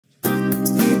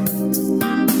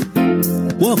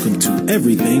Welcome to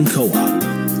Everything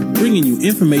Co-op, bringing you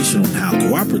information on how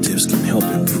cooperatives can help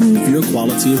improve your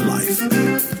quality of life.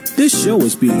 This show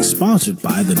is being sponsored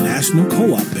by the National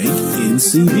Co-op Bank,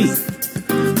 NCB.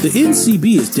 The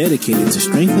NCB is dedicated to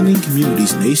strengthening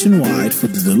communities nationwide for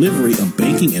the delivery of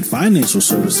banking and financial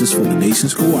services for the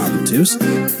nation's cooperatives,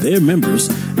 their members,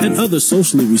 and other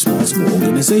socially responsible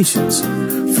organizations.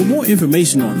 For more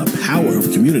information on the power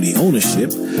of community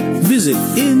ownership, visit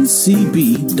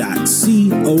ncb.coop.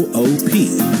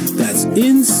 That's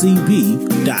ncb.coop.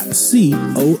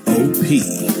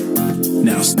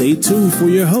 Now stay tuned for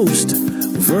your host,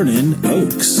 Vernon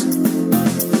Oakes.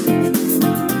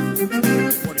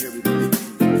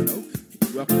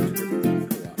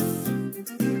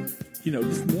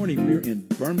 This morning we're in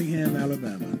Birmingham,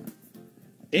 Alabama,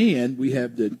 and we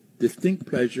have the distinct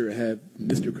pleasure to have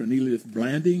Mr. Cornelius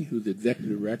Blanding, who's the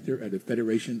Executive Director of the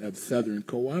Federation of Southern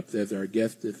Co-ops, as our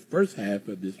guest this first half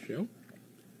of this show.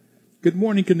 Good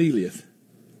morning, Cornelius.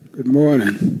 Good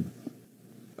morning.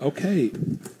 Okay.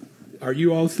 Are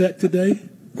you all set today?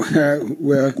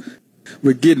 Well,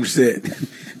 we're getting set.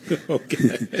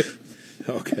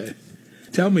 Okay.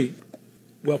 Tell me,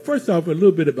 well, first off, a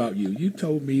little bit about you. You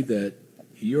told me that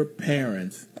your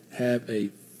parents have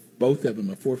both of them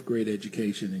a fourth grade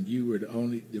education, and you were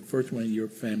the first one in your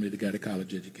family that got a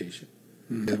college education.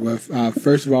 Well,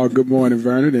 first of all, good morning,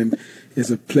 Vernon, and it's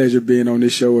a pleasure being on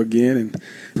this show again, and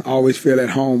I always feel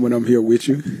at home when I'm here with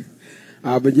you.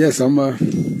 But yes, I'm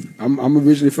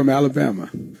originally from Alabama,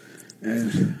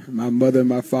 and my mother and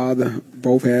my father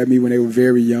both had me when they were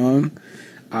very young.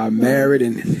 Married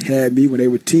and had me when they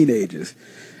were teenagers.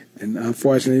 And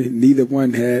unfortunately, neither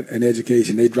one had an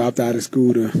education. They dropped out of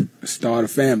school to start a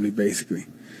family, basically.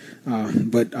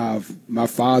 But my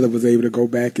father was able to go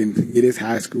back and get his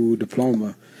high school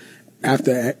diploma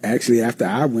after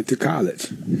I went to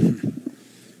college.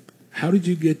 How did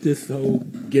you get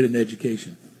an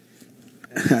education?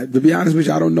 To be honest with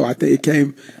you, I don't know. I think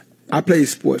I played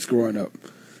sports growing up.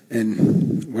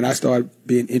 And when I started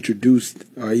being introduced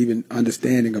or even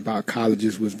understanding about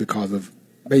colleges was because of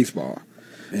baseball.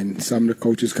 And some of the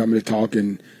coaches coming to talk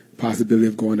and possibility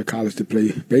of going to college to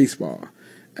play baseball.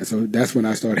 And so that's when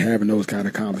I started having those kind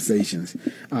of conversations.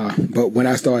 But when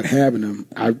I started having them,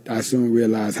 I soon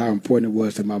realized how important it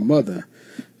was to my mother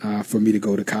for me to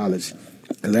go to college.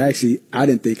 Because actually, I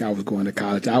didn't think I was going to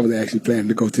college. I was actually planning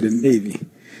to go to the Navy.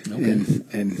 Okay.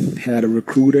 And had a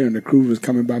recruiter, and the recruiter was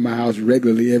coming by my house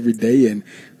regularly every day, and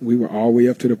we were all the way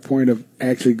up to the point of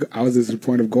I was at the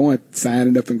point of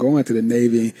signing up and going to the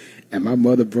Navy, and my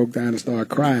mother broke down and started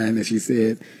crying, and she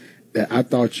said that I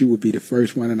thought you would be the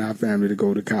first one in our family to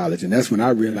go to college, and that's when I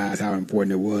realized how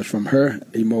important it was from her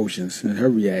emotions and her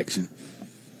reaction.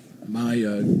 My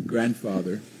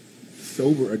grandfather,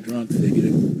 sober or drunk, said,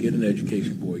 get an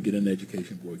education, boy, get an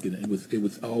education, boy. It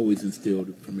was always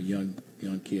instilled from a young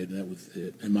kid, and that was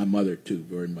it. And my mother, too,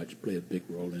 very much played a big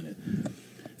role in it.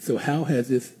 So how has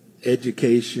this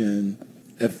education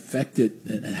affected,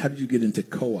 and how did you get into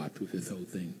co-ops with this whole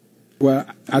thing? Well,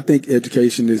 I think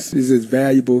education is as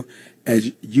valuable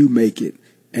as you make it.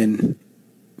 And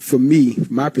for me,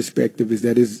 my perspective is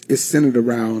that it's centered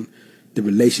around the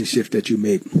relationships that you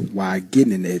make while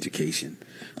getting an education.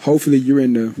 Hopefully you're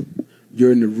in the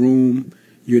room,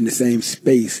 you're in the same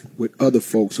space with other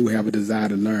folks who have a desire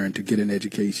to learn, to get an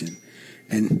education.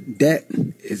 And that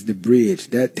is the bridge.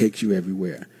 That takes you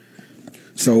everywhere.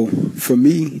 So for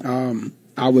me,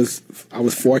 I was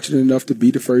fortunate enough to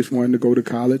be the first one to go to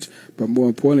college, but more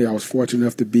importantly, I was fortunate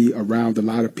enough to be around a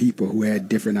lot of people who had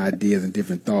different ideas and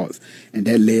different thoughts, and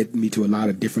that led me to a lot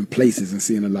of different places and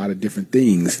seeing a lot of different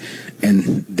things,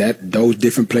 and those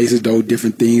different places, those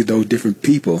different things, those different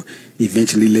people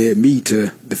eventually led me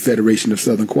to the Federation of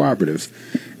Southern Co-operatives,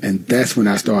 and that's when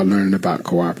I started learning about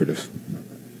cooperatives.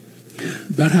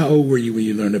 About how old were you when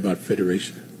you learned about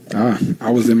Federation? I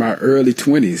was in my early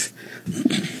 20s.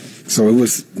 So it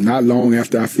was not long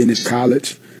after I finished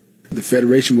college. The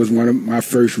Federation was one of my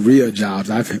first real jobs.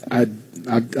 I've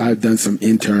done some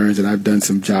interns and I've done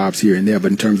some jobs here and there,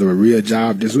 but in terms of a real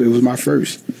job, it was my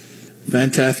first.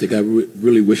 Fantastic. I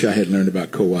really wish I had learned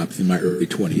about co-ops in my early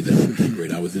 20s. That would be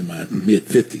great. I was in my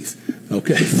mid-50s.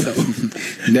 Okay, so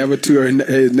never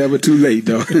too late,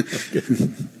 though. Okay.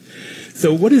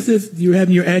 So what is this? You're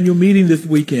having your annual meeting this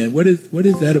weekend. What is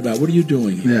that about? What are you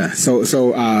doing here? Yeah,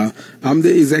 so I'm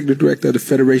the executive director of the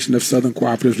Federation of Southern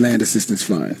Co-operatives Land Assistance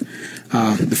Fund.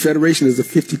 The Federation is a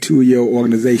 52-year-old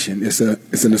organization. It's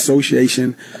an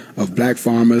association of black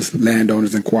farmers,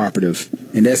 landowners, and cooperatives.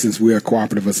 In essence, we're a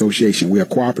cooperative association. We're a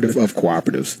cooperative of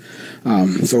cooperatives.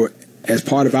 So as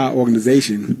part of our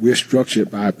organization, we're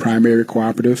structured by primary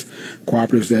cooperatives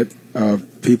that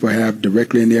people have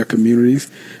directly in their communities.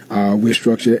 We're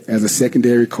structured as a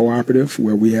secondary cooperative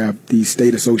where we have these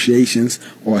state associations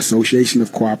or association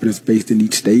of cooperatives based in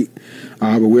each state.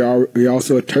 But we're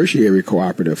also a tertiary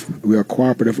cooperative. We're a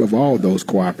cooperative of all those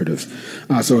cooperatives.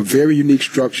 So a very unique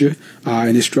structure,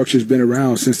 and this structure has been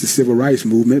around since the Civil Rights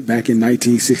Movement back in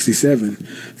 1967,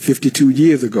 52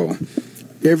 years ago.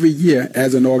 Every year,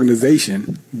 as an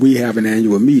organization, we have an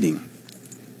annual meeting.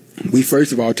 We,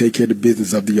 first of all, take care of the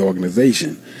business of the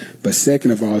organization. But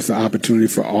second of all, it's an opportunity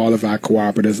for all of our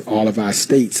cooperatives, all of our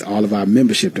states, all of our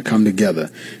membership to come together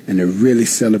and to really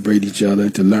celebrate each other,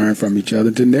 to learn from each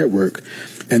other, to network.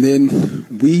 And then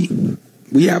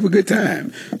we have a good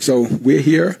time. So we're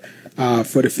here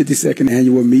for the 52nd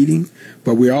annual meeting,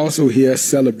 but we're also here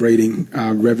celebrating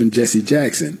Reverend Jesse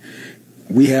Jackson.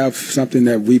 We have something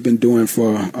that we've been doing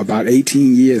for about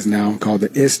 18 years now called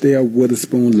the Estelle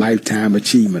Witherspoon Lifetime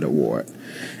Achievement Award.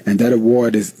 And that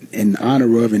award is in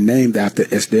honor of and named after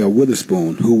Estelle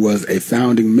Witherspoon, who was a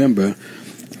founding member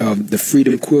of the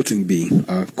Freedom Quilting Bee,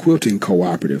 a quilting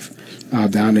cooperative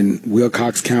down in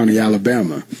Wilcox County,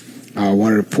 Alabama,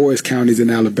 one of the poorest counties in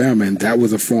Alabama. And that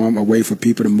was a way for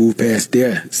people to move past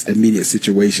their immediate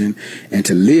situation and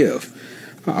to live.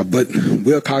 But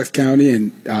Wilcox County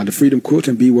and the Freedom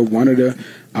Quilting Bee were one of the,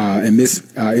 and Miss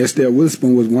Estelle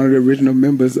Witherspoon was one of the original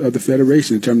members of the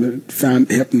Federation in terms of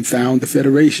helping found the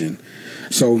Federation.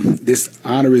 So this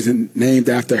honor isn't named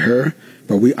after her,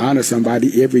 but we honor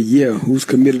somebody every year who's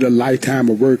committed a lifetime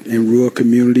of work in rural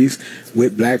communities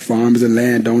with black farmers and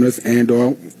landowners and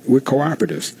or with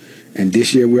cooperatives. And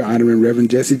this year we're honoring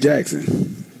Reverend Jesse Jackson.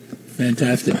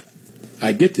 Fantastic.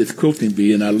 I get this quilting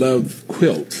bee, and I love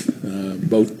quilts.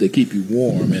 Both they keep you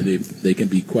warm, and they can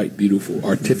be quite beautiful,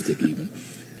 artistic even.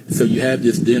 So you have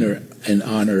this dinner in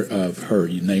honor of her.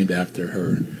 You named after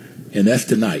her, and that's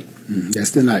tonight.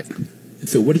 That's tonight.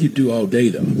 So what do you do all day,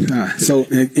 though? So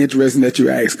interesting that you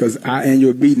ask, because our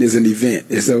annual meeting is an event.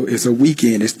 It's a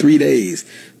weekend. It's 3 days: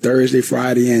 Thursday,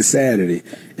 Friday, and Saturday.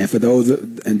 And for those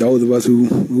of us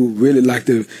who really like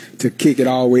to kick it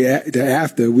all the way to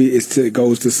after, it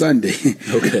goes to Sunday.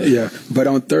 Okay. Yeah. But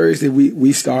on Thursday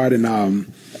we start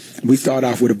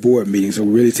off with a board meeting. So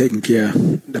we're really taking care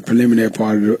of the preliminary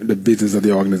part of the business of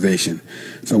the organization.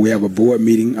 So we have a board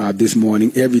meeting this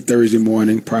morning, every Thursday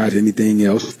morning prior to anything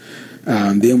else.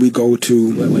 Then we go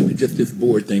to... Wait, just this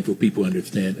board thing for people to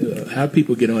understand. How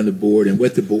people get on the board and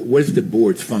what is the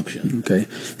board's function? Okay.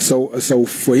 So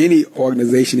for any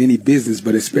organization, any business,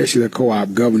 but especially a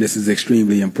co-op, governance is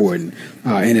extremely important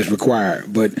and it's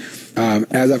required. But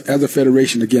as a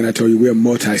federation, again, I told you, we're a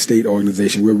multi-state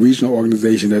organization. We're a regional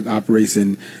organization that operates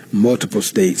in multiple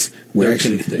states. We're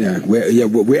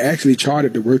actually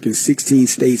chartered to work in 16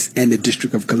 states and the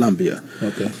District of Columbia.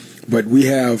 Okay. But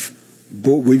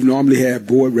we've normally had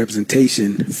board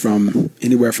representation from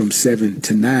anywhere from 7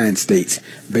 to 9 states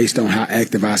based on how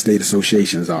active our state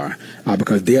associations are,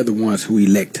 because they're the ones who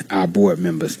elect our board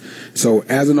members. So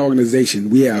as an organization,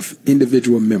 we have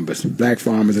individual members, black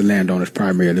farmers and landowners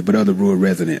primarily, but other rural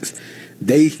residents.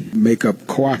 They make up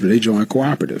cooperatives. They join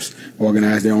cooperatives,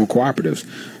 organize their own cooperatives.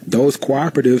 Those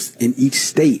cooperatives in each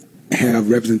state have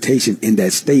representation in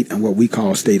that state and what we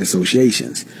call state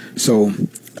associations. So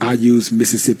I use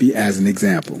Mississippi as an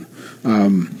example.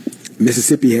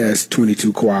 Mississippi has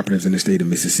 22 cooperatives in the state of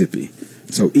Mississippi.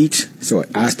 So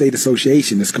our state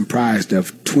association is comprised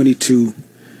of 22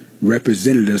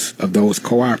 representatives of those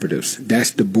cooperatives.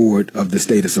 That's the board of the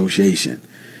state association.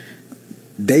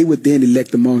 They would then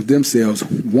elect amongst themselves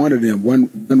one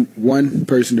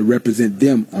person to represent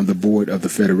them on the board of the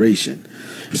federation.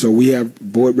 So we have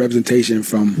board representation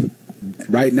from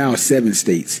right now 7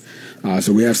 states.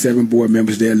 So we have 7 board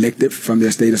members. They're elected from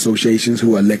their state associations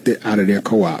who are elected out of their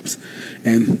co-ops.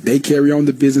 And they carry on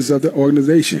the business of the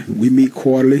organization. We meet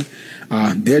quarterly.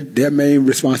 Their main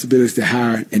responsibility is to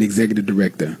hire an executive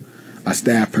director, a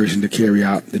staff person to carry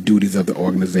out the duties of the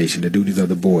organization, the duties of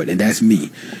the board, and that's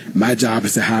me. My job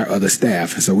is to hire other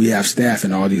staff. So we have staff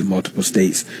in all these multiple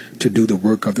states to do the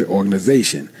work of the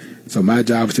organization. So my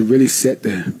job is to really set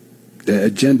the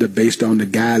agenda based on the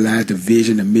guidelines, the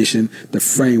vision, the mission, the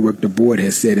framework the board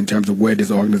has set in terms of where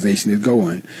this organization is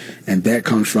going. And that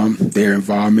comes from their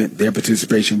involvement, their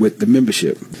participation with the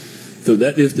membership. So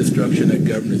that is the structure that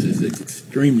governance is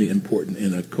extremely important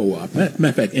in a co-op. Matter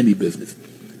of fact, any business,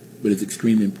 but it's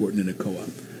extremely important in a co-op.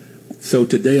 So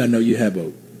today I know you have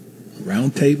a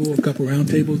a couple round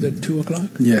tables at 2:00.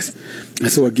 Yes.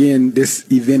 And so again, this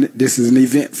is an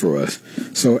event for us.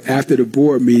 So after the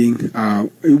board meeting,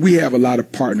 we have a lot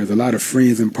of partners, a lot of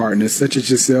friends and partners, such as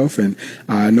yourself. And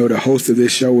I know the host of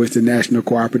this show is the National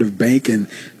Cooperative Bank, and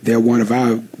they're one of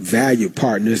our valued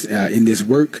partners in this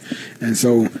work. And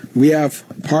so we have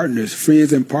partners,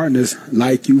 friends and partners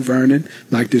like you, Vernon,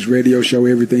 like this radio show,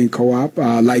 Everything Co-op,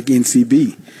 like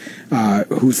NCB,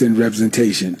 who's in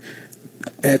representation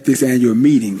at this annual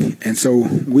meeting. And so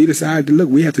we decided to look,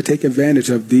 we have to take advantage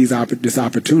of this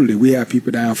opportunity. We have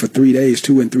people down for 3 days,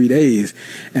 2 and 3 days.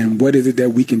 And what is it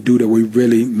that we can do that we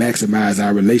really maximize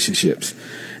our relationships?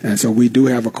 And so we do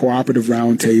have a cooperative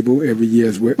roundtable every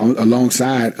year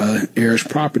alongside a heirs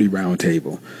property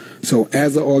roundtable. So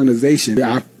as an organization,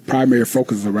 our primary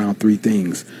focus is around 3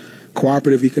 things: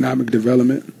 cooperative economic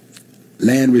development,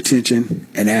 land retention,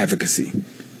 and advocacy.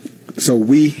 So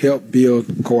we help build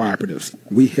cooperatives.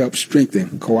 We help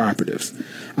strengthen cooperatives.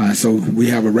 So we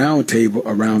have a roundtable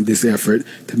around this effort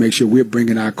to make sure we're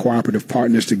bringing our cooperative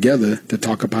partners together to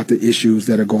talk about the issues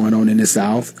that are going on in the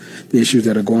South, the issues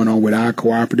that are going on with our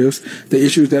cooperatives, the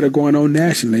issues that are going on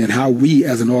nationally, and how we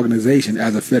as an organization,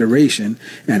 as a federation,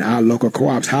 and our local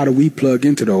co-ops, how do we plug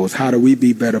into those? How do we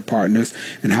be better partners?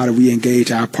 And how do we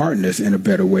engage our partners in a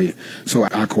better way? So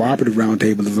our cooperative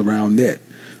roundtable is around that.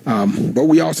 But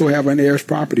we also have an heirs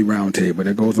property roundtable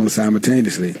that goes on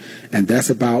simultaneously, and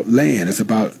that's about land. It's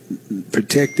about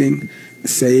protecting,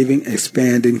 saving,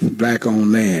 expanding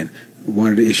black-owned land,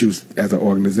 one of the issues as an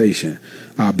organization.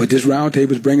 But this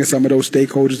roundtable is bringing some of those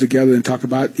stakeholders together and talk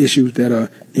about issues that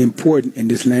are important in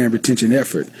this land retention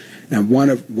effort. And one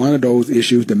of those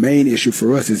issues, the main issue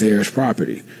for us, is heirs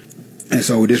property. And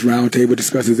so this roundtable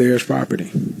discusses heirs property.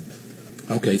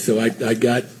 Okay, so I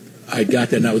got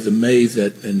that, and I was amazed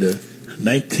that in the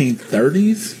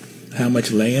 1930s, how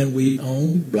much land we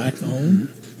own, blacks own.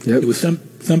 Yep. It was some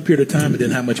period of time, but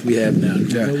then how much we have now. Do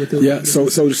you know what those are?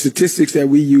 So the statistics that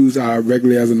we use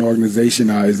regularly as an organization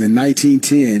is in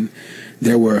 1910,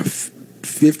 there were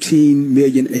 15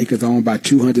 million acres owned by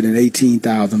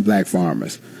 218,000 black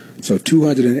farmers. So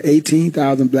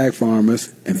 218,000 black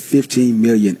farmers and 15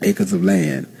 million acres of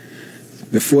land.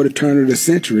 Before the turn of the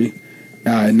century,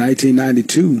 in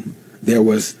 1992, there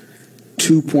was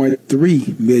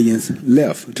 2.3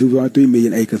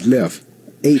 million acres left,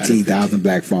 18,000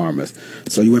 black farmers.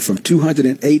 So you went from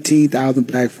 218,000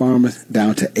 black farmers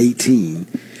down to 18,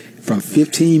 from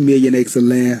 15 million acres of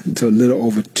land to a little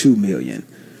over 2 million.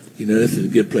 You know, this is a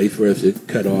good place for us to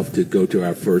cut off to go to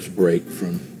our first break,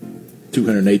 from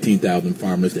 218,000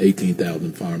 farmers to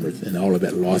 18,000 farmers and all of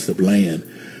that loss of land.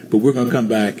 But we're going to come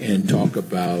back and talk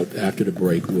about, after the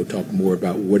break, we'll talk more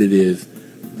about what it is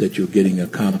that you're getting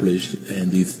accomplished in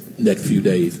these next few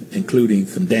days, including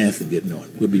some dancing getting on.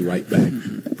 We'll be right back.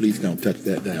 Please don't touch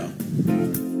that dial.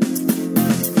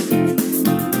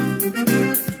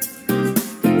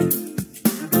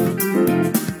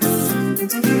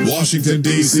 Washington,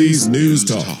 D.C.'s News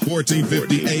Talk,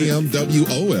 1450 AM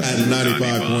WOL and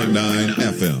 95.9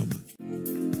 FM.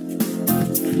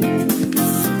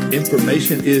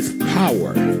 Information is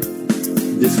power.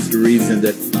 This is the reason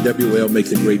that WL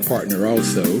makes a great partner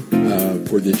also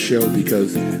for this show,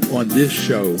 because on this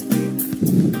show,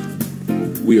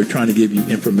 we are trying to give you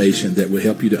information that will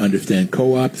help you to understand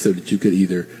co-op, so that you could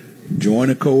either join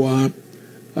a co-op,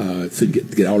 so you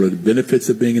get all of the benefits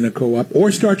of being in a co-op,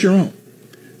 or start your own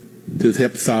to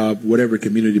help solve whatever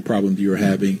community problems you're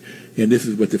having. And this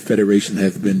is what the Federation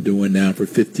has been doing now for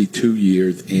 52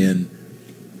 years in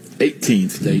 18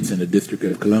 states in the District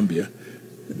of Columbia,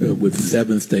 with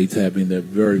 7 states having a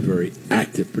very, very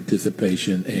active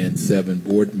participation and 7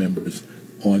 board members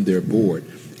on their board.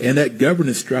 And that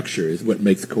governance structure is what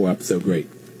makes co-op so great,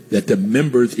 that the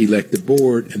members elect the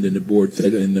board, and then the board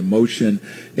sets in the motion,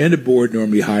 and the board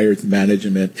normally hires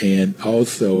management and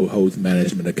also holds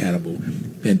management accountable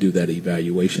and do that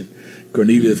evaluation.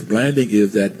 Cornelius Blanding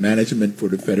is that management for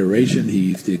the Federation.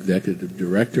 He's the executive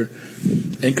director.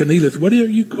 And Cornelius, what are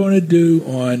you going to do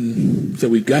on, so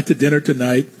we've got the dinner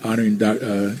tonight honoring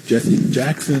Jesse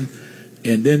Jackson,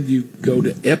 and then you go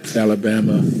to Epes,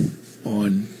 Alabama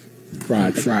on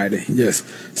Friday. Yes.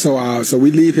 So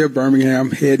we leave here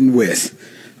Birmingham, heading west.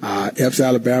 Epes,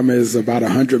 Alabama is about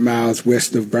 100 miles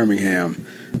west of Birmingham,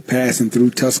 passing through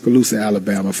Tuscaloosa,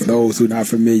 Alabama, for those who are not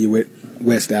familiar with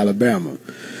West Alabama.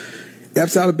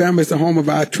 Epes, Alabama is the home of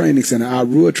our training center, our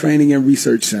Rural Training and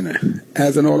Research Center.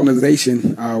 As an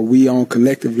organization, we own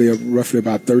collectively roughly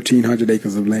about 1,300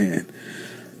 acres of land.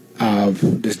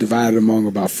 That's divided among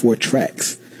about 4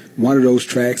 tracts. One of those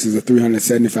tracks is a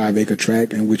 375-acre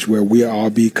tract in which where we'll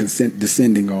all be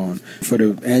descending on for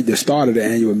the start of the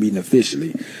annual meeting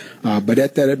officially. But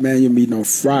at that annual meeting on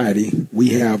Friday, we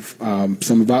have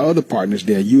some of our other partners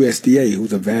there, USDA,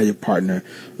 who's a valued partner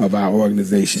of our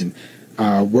organization,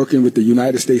 working with the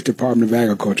United States Department of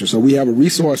Agriculture. So we have a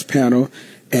resource panel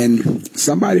and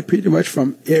somebody pretty much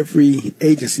from every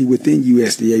agency within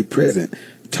USDA present,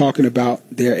 talking about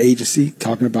their agency,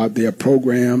 talking about their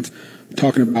programs,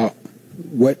 talking about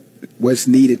what's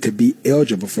needed to be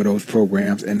eligible for those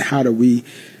programs, and how do we,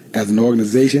 as an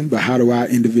organization, but how do our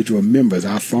individual members,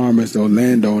 our farmers, those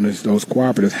landowners, those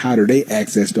cooperatives, how do they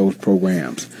access those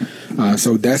programs?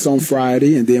 So that's on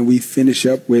Friday, and then we finish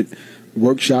up with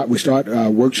workshop. We start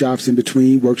workshops in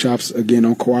between, workshops again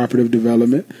on cooperative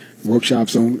development,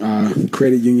 workshops on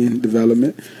credit union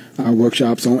development,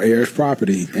 workshops on heirs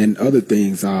property and other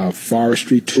things,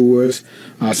 forestry tours.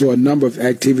 So a number of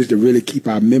activities to really keep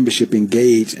our membership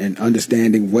engaged and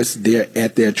understanding what's there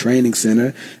at their training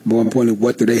center. More importantly,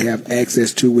 what do they have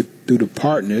access to through the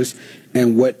partners,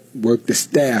 and what work the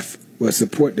staff will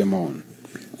support them on.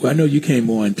 Well, I know you came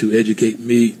on to educate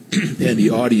me and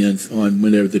the audience on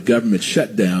when there was a government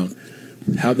shutdown,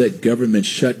 how that government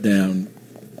shutdown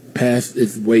passed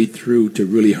its way through to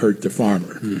really hurt the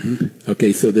farmer. Mm-hmm.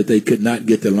 Okay, so that they could not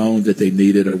get the loans that they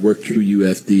needed or work through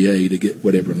USDA to get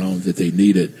whatever loans that they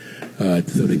needed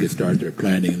so they could start their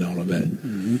planning and all of that.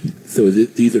 Mm-hmm. So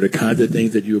these are the kinds of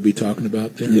things that you'll be talking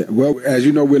about there? Yeah, well, as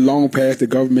you know, we're long past the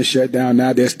government shutdown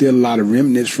now. There's still a lot of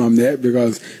remnants from that,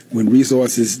 because when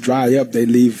resources dry up, they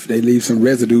leave some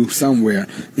residue somewhere.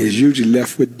 It's usually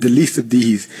left with the least of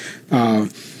these.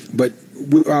 But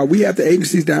we have the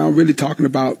agencies down really talking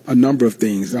about a number of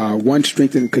things. One,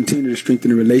 continue to strengthen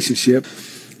the relationship,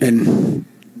 and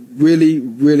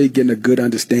really getting a good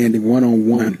understanding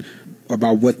one-on-one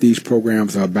about what these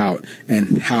programs are about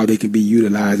and how they can be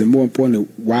utilized, and more importantly,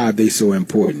 why they're so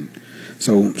important.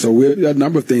 So we're a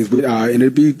number of things, and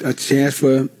it'd be a chance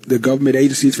for the government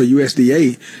agencies, for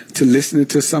USDA, to listen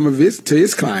to some of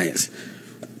his clients,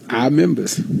 our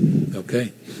members.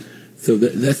 Okay. So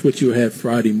that's what you have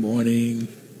Friday morning,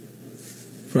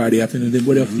 Friday afternoon. Then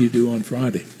what else do you do on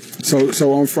Friday?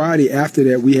 So on Friday after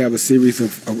that, we have a series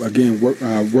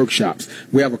of workshops.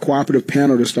 We have a cooperative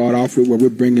panel to start off with, where we're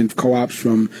bringing co-ops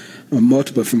from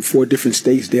 4 different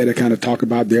states there to kind of talk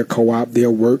about their co-op,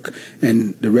 their work,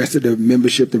 and the rest of the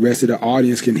membership, the rest of the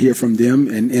audience can hear from them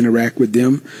and interact with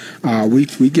them.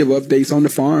 We give updates on the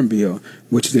Farm Bill,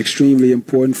 which is extremely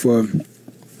important for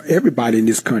everybody in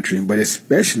this country, but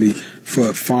especially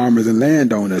for farmers and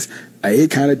landowners.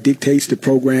 It kind of dictates the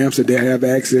programs that they have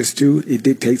access to. It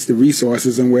dictates the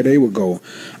resources and where they will go.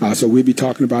 So we'll be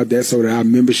talking about that so that our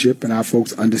membership and our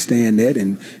folks understand that,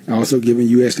 and also giving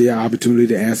USDA an opportunity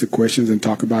to answer questions and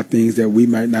talk about things that we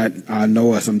might not know,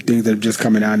 or some things that are just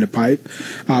coming down the pipe.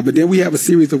 But then we have a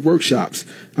series of workshops.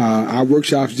 Our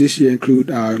workshops this year include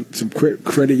some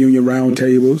credit union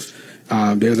roundtables.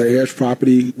 There's an heirs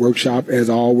property workshop, as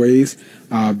always.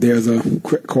 There's a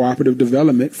cooperative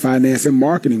development, finance, and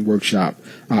marketing workshop,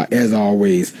 as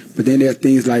always. But then there are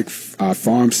things like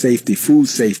farm safety, food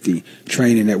safety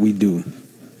training that we do.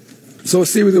 So a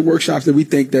series of workshops that we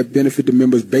think that benefit the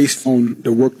members based on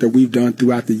the work that we've done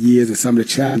throughout the years and some of the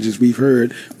challenges we've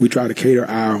heard. We try to cater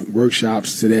our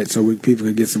workshops to that so people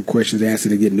can get some questions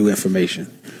answered and get new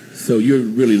information. So you're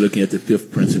really looking at the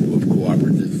 5th principle of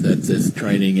cooperatives. That's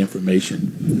training,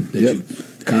 information.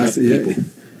 Constant,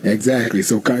 exactly.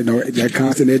 So that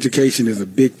constant education is a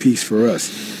big piece for us.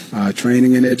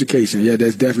 Training and education. Yeah,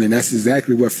 that's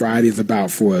exactly what Friday is about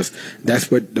for us.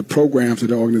 That's what the programs of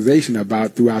the organization are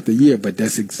about throughout the year, but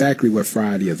that's exactly what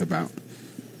Friday is about.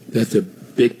 That's a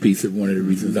big piece of one of the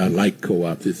reasons I like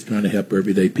co-ops. It's trying to help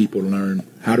everyday people learn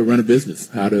how to run a business,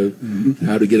 how to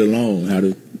get a loan, how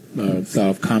to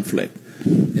solve conflict,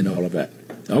 and all of that.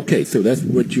 Okay, so that's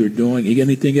what you're doing. You got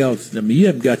anything else? I mean, you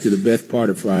haven't got to the best part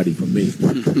of Friday for me.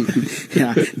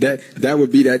 Yeah, that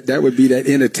would be that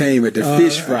entertainment, the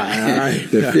fish fry,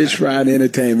 the fish fry and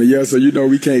entertainment. Yeah, so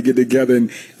we can't get together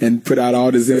and put out all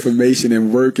this information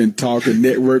and work and talk and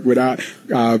network without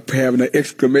having an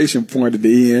exclamation point at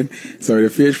the end. So the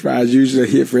fish fry is usually a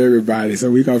hit for everybody. So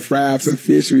we're gonna fry up some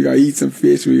fish, we're gonna eat some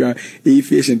fish, we're gonna eat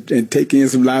fish and take in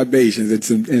some libations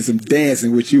and some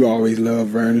dancing, which you always love,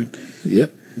 Vernon.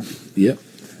 Yep.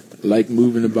 Like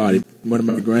moving the body. One of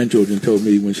my grandchildren told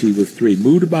me when she was 3,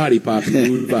 move the body, Poppy,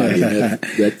 move the body. And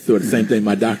that's sort of the same thing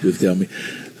my doctors tell me.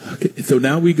 Okay, so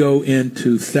now we go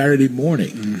into Saturday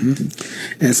morning.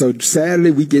 Mm-hmm. And so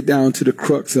Saturday we get down to the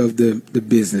crux of the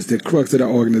business, the crux of the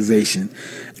organization.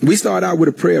 We start out with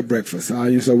a prayer breakfast. So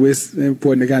it's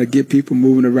important to kind of get people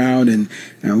moving around, and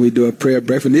we do a prayer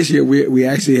breakfast. This year we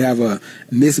actually have a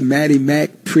Miss Maddie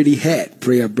Mack Pretty Hat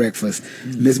prayer breakfast.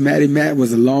 Miss Maddie Mack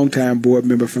was a longtime board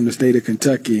member from the state of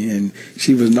Kentucky, and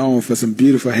she was known for some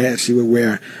beautiful hats she would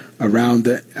wear around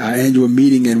the annual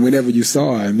meeting and whenever you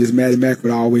saw her. Miss Maddie Mack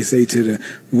would always say to the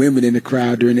women in the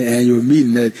crowd during the annual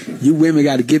meeting that you women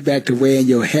got to get back to wearing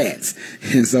your hats.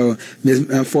 And so,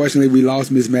 unfortunately, we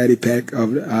lost Miss Maddie Mack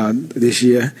this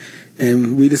year.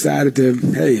 And we decided to,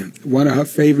 one of her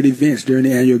favorite events during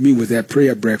the annual meeting was that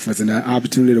prayer breakfast and the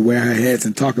opportunity to wear her hats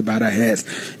and talk about her hats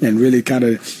and really kind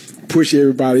of push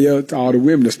everybody else, all the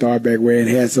women, to start back wearing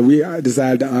hats. So we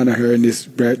decided to honor her in this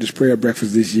prayer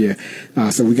breakfast this year.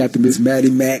 So we got the Miss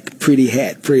Maddie Mack Pretty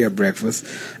Hat prayer breakfast.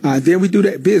 Then we do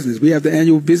that business. We have the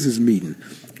annual business meeting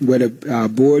where the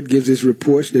board gives its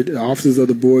reports, the officers of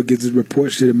the board gives its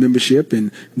reports to the membership,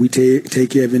 and we take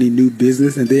care of any new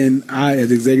business. And then I,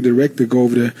 as executive director, go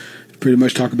over to pretty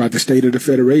much talk about the state of the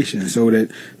Federation so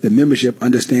that the membership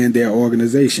understand their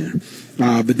organization.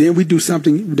 But then we do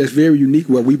something that's very unique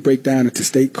where we break down into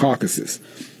state caucuses.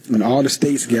 And all the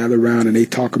states gather around and they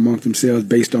talk amongst themselves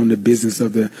based on the business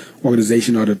of the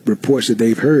organization or the reports that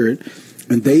they've heard.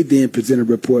 And they then present a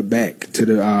report back to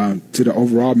the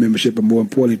overall membership, but more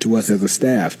importantly to us as a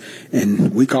staff.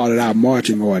 And we call it our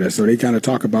marching order. So they kind of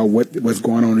talk about what's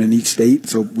going on in each state,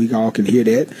 so we all can hear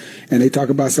that. And they talk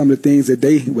about some of the things that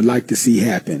they would like to see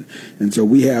happen. And so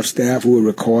we have staff who are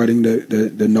recording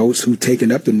the notes, who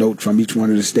taken up the note from each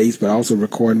one of the states, but also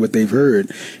recording what they've heard.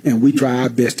 And we try our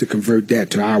best to convert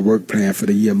that to our work plan for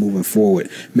the year moving forward.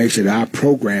 Make sure that our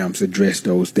programs address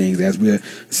those things as we're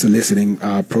soliciting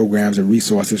programs and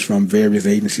resources from various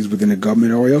agencies within the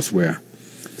government or elsewhere.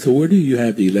 So where do you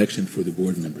have the election for the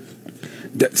board members?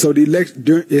 So the election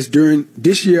is during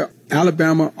this year.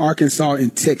 Alabama, Arkansas,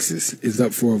 and Texas is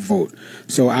up for a vote.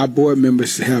 So our board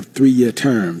members have 3-year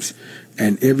terms,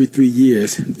 and every 3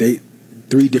 years,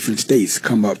 3 different states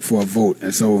come up for a vote.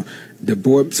 And so the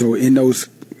board, so in those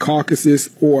caucuses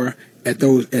or at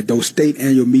those state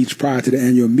annual meetings prior to the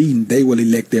annual meeting, they will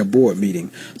elect their board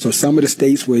meeting. So some of the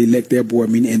states will elect their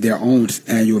board meeting in their own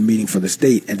annual meeting for the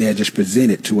state, and they're just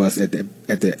presented to us at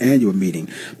the annual meeting.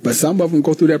 But some of them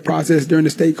go through that process during the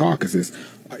state caucuses.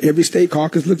 Every state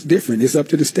caucus looks different. It's up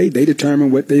to the state. They determine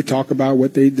what they talk about,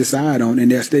 what they decide on in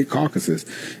their state caucuses.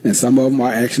 And some of them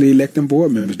are actually electing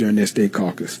board members during their state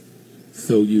caucus.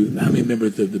 So how many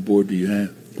members of the board do you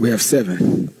have? We have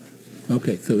 7.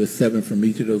 Okay, so there's 7 from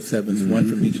each of those 7s, 1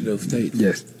 from each of those states.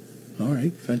 Yes. All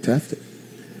right, fantastic.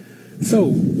 So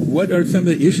what are some of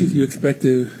the issues you expect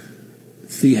to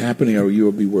see happening or you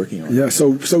will be working on? Yeah,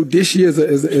 so this year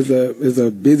is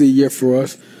a busy year for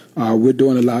us. We're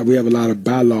doing a lot. We have a lot of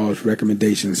bylaws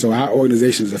recommendations. So our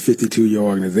organization is a 52-year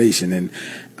organization, and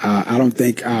I don't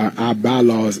think our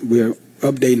bylaws, we're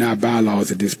updating our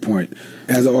bylaws at this point.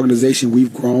 As an organization,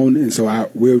 we've grown, and so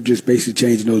we're just basically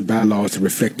changing those bylaws to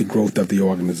reflect the growth of the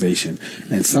organization.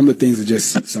 And some of the things are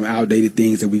just some outdated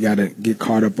things that we got to get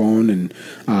caught up on, and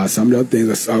some of the other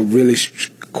things are really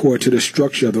core to the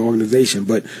structure of the organization.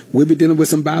 But we'll be dealing with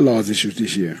some bylaws issues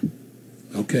this year.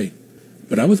 Okay.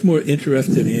 But I was more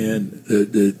interested in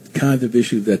the kinds of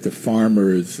issues that the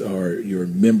farmers or your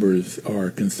members are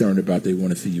concerned about. They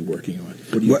want to see you working on.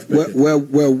 What do you expect? Well,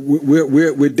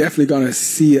 we're definitely going to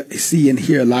see and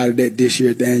hear a lot of that this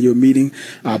year at the annual meeting.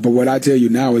 But what I tell you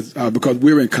now is because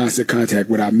we're in constant contact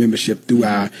with our membership through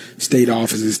our state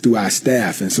offices, through our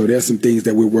staff, and so there's some things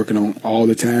that we're working on all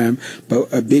the time.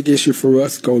 But a big issue for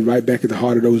us goes right back at the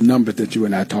heart of those numbers that you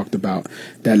and I talked about.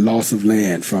 That loss of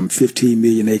land from 15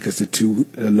 million acres to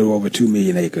a little over 2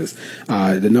 million acres.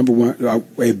 The number one,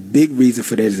 a big reason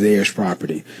for that is heirs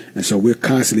property. And so we're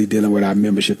constantly dealing with our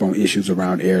membership on issues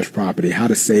around heirs property, how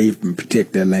to save and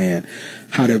protect their land,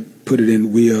 how to put it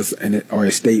in wills or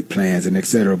estate plans and et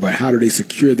cetera. But how do they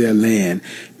secure their land?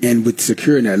 And with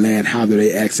securing their land, how do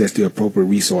they access the appropriate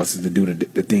resources to do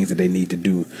the things that they need to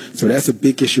do? So that's a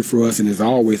big issue for us, and it's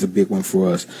always a big one for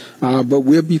us. But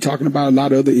we'll be talking about a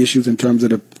lot of other issues in terms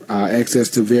of the access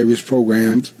to various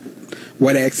programs,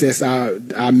 what access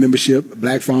our membership,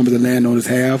 black farmers and landowners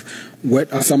have,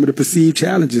 what are some of the perceived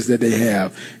challenges that they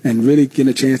have, and really getting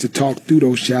a chance to talk through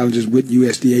those challenges with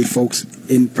USDA folks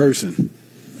in person.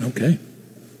 Okay.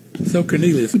 So,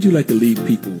 Cornelius, what would you like to leave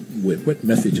people with? What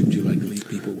message would you like to leave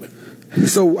people with?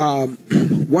 So,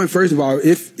 first of all,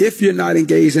 if you're not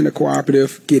engaged in a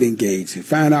cooperative, get engaged and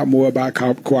find out more about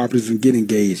cooperatives and get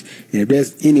engaged. And if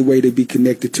there's any way to be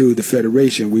connected to the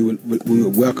Federation, we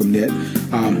would welcome that.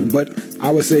 But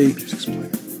I would say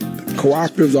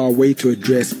cooperatives are a way to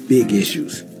address big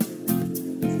issues.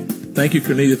 Thank you,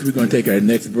 Cornelius. We're going to take our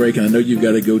next break, and I know you've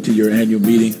got to go to your annual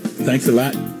meeting. Thanks a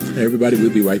lot, everybody.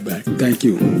 We'll be right back. Thank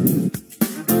you.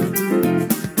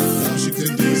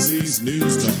 Washington, D.C.'s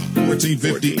News Talk,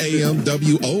 1450 AM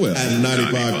WOF and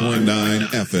 95.9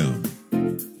 FM.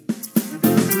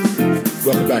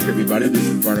 Welcome back, everybody. This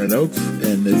is Vernon Oakes,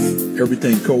 and this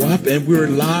Everything Co-op, and we're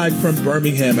live from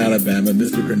Birmingham, Alabama.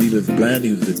 Mr. Cornelius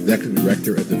Blanding, who's the Executive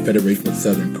Director of the Federation of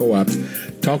Southern Co-ops,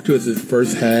 talked to us this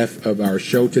first half of our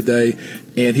show today,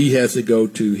 and he has to go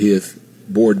to his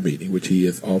board meeting, which he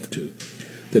is off to.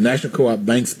 The National Co-op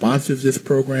Bank sponsors this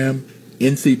program.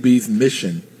 NCB's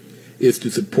mission is to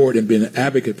support and be an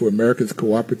advocate for America's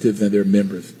cooperatives and their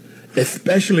members,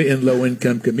 especially in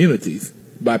low-income communities,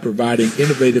 by providing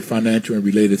innovative financial and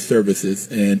related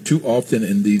services. And too often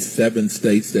in these 7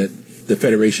 states that the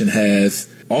Federation has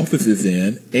offices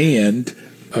in and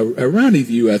around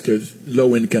these U.S., there's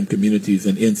low-income communities,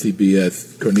 and NCB,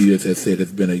 as Cornelius has said,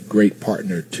 has been a great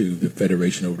partner to the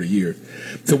Federation over the years.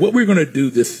 So what we're going to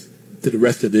do to the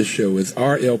rest of this show is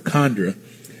RL Condra,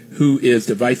 who is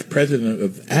the Vice President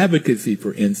of Advocacy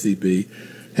for NCB,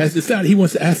 has decided he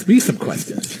wants to ask me some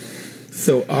questions.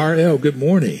 So, RL, good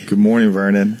morning. Good morning,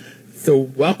 Vernon. So,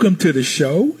 welcome to the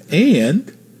show,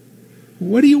 and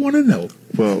what do you want to know?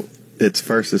 Well, it's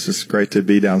just great to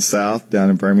be down south, down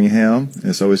in Birmingham.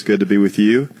 It's always good to be with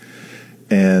you.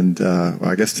 And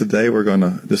I guess today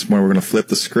this morning we're going to flip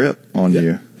the script on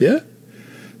you. Yeah.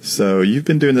 So you've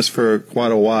been doing this for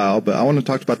quite a while, but I want to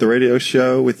talk about the radio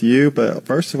show with you. But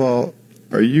first of all,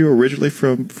 are you originally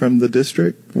from the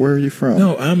district? Where are you from?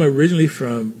 No, I'm originally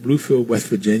from Bluefield, West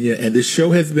Virginia, and this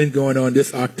show has been going on.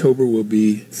 This October will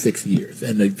be 6 years.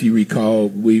 And if you recall,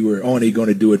 we were only going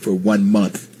to do it for 1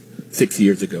 month 6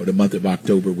 years ago, the month of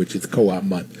October, which is co-op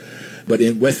month. But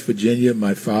in West Virginia,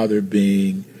 my father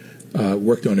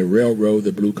worked on the railroad,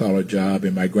 the blue-collar job,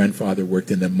 and my grandfather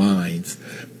worked in the mines.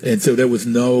 And so there was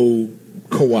no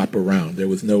co-op around. There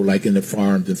was no, like in the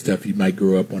farms and stuff, you might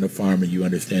grow up on a farm and you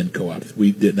understand co-ops.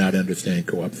 We did not understand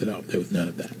co-ops at all. There was none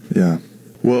of that. Yeah.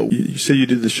 Well, you said you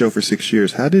did the show for 6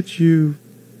 years. How did you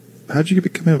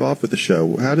become involved with the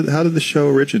show? How did the show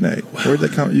originate? Wow. Where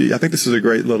did that come? I think this is a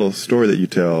great little story that you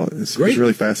tell. It's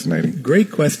really fascinating.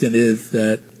 Great question is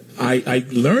that I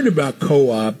learned about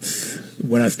co-ops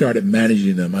when I started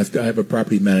managing them. I have a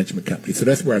property management company, so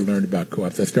that's where I learned about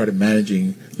co-ops. I started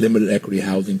managing limited equity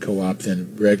housing co-ops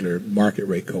and regular market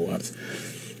rate co-ops.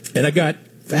 And I got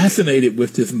fascinated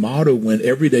with this model when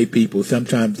everyday people,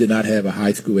 sometimes did not have a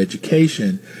high school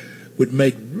education, would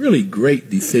make really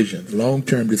great decisions,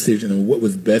 long-term decisions on what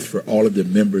was best for all of the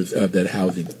members of that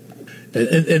housing.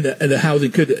 And the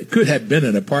housing could have been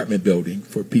an apartment building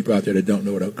for people out there that don't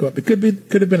know what a co-op. It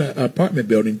could have been an apartment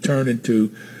building turned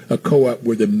into a co-op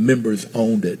where the members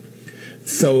owned it.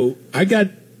 So I got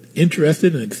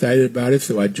interested and excited about it.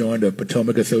 So I joined the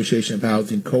Potomac Association of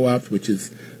Housing Co-ops, which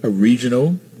is a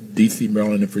regional, D.C.,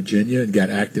 Maryland, and Virginia, and got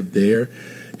active there.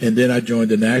 And then I joined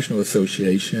the National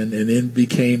Association and then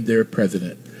became their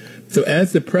president. So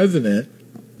as the president,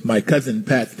 my cousin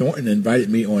Pat Thornton invited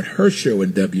me on her show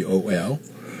in WOL.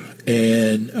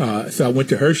 And so I went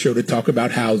to her show to talk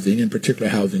about housing, in particular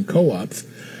housing co-ops.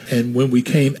 And when we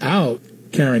came out,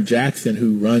 Karen Jackson,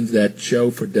 who runs that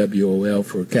show for WOL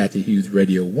for Kathy Hughes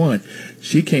Radio 1,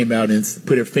 she came out and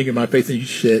put her finger in my face and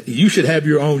you should have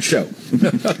your own show.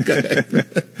 Okay.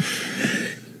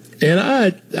 And I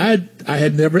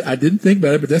didn't think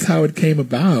about it, but that's how it came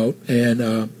about.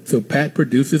 And so Pat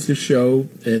produces the show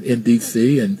in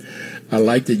D.C., and I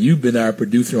like that you've been our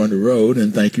producer on the road,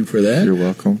 and thank you for that. You're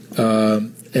welcome.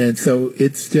 And so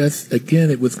it's just, again,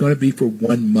 it was going to be for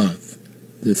 1 month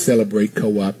to celebrate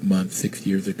Co-op Month 6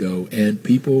 years ago, and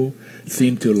people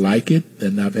seem to like it,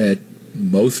 and I've had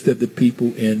most of the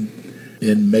people in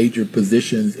major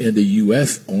positions in the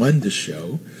U.S. on the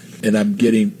show. And I'm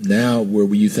getting now where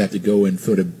we used to have to go and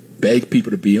sort of beg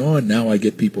people to be on. Now I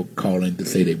get people calling to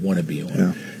say they want to be on.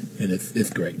 Yeah. And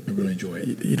it's great. I really enjoy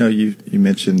it. You know, you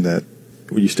mentioned that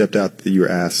when you stepped out, that you were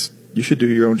asked, you should do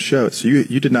your own show. So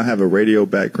you did not have a radio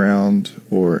background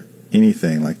or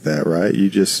anything like that, right? You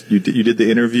did the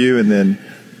interview, and then,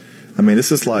 I mean,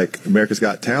 this is like America's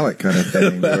Got Talent kind of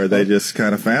thing where they just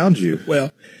kind of found you.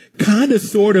 Well, kind of,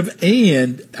 sort of,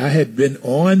 and I had been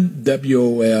on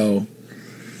WOL,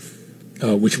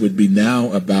 which would be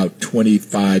now about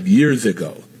 25 years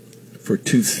ago, for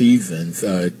 2 seasons,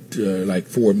 like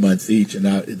 4 months each. And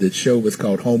the show was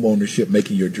called Home Ownership,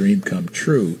 Making Your Dream Come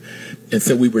True. And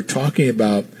so we were talking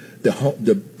about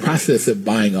the process of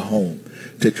buying a home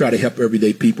to try to help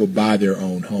everyday people buy their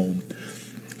own home.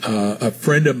 A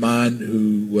friend of mine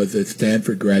who was a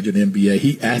Stanford graduate MBA,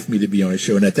 he asked me to be on a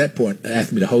show. And at that point,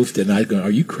 asked me to host it. And I was going,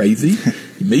 are you crazy?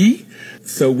 Me?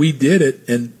 So we did it.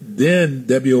 And then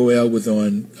WOL was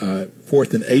on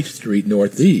 4th and 8th Street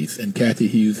Northeast, and Kathy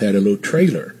Hughes had a little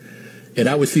trailer. And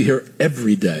I would see her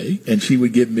every day, and she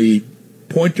would give me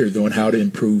pointers on how to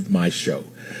improve my show.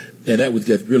 And that was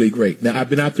just really great. Now, I've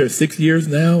been out there 6 years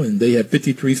now, and they have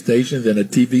 53 stations and a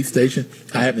TV station.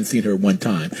 I haven't seen her one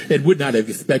time, and would not have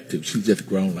expected to. She's just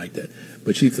grown like that.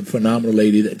 But she's a phenomenal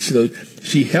lady. So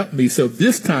she helped me. So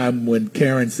this time when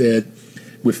Karen said,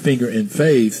 with Finger in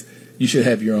Face, you should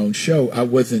have your own show, I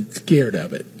wasn't scared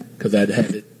of it because I'd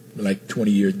had it like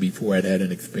 20 years before. I'd had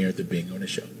an experience of being on a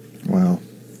show. Wow.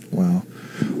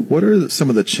 What are some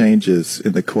of the changes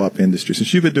in the co-op industry?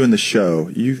 Since you've been doing the show,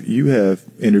 you have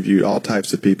interviewed all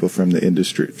types of people from the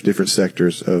industry, different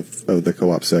sectors of the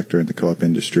co-op sector and the co-op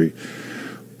industry.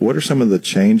 What are some of the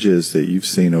changes that you've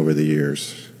seen over the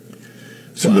years?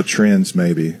 Some of the trends,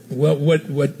 maybe. Well,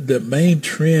 what the main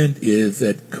trend is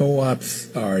that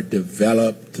co-ops are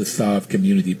developed to solve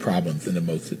community problems in the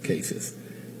most of cases.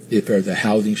 If there's a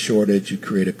housing shortage, you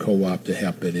create a co-op to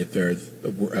help it. If there's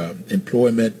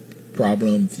employment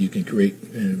problems, you can create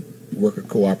worker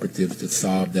cooperatives to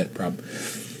solve that problem.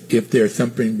 If there's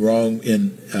something wrong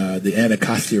in the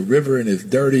Anacostia River and it's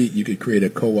dirty, you could create a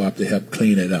co-op to help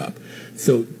clean it up.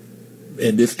 So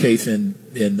in this case,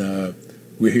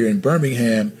 we're here in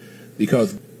Birmingham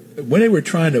because when they were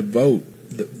trying to vote,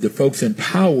 the folks in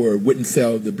power wouldn't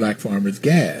sell the black farmers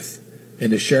gas.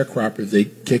 And the sharecroppers, they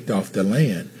kicked off the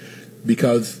land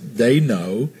because they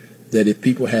know that if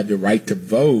people have the right to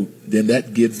vote, then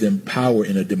that gives them power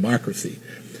in a democracy.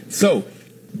 So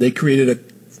they created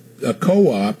a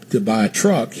co-op to buy a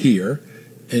truck here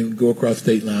and go across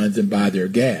state lines and buy their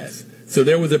gas. So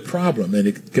there was a problem, and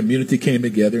the community came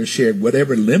together and shared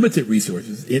whatever limited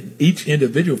resources. Each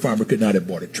individual farmer could not have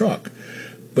bought a truck,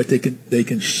 but they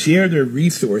can share their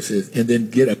resources and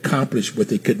then accomplish what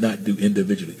they could not do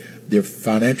individually. Their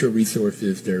financial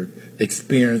resources, their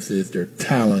experiences, their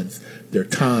talents, their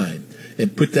time,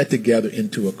 and put that together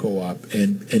into a co-op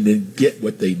and then get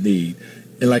what they need.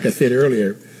 And like I said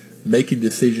earlier, making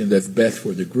decisions that's best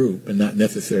for the group and not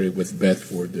necessarily what's best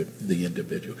for the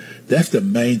individual. That's the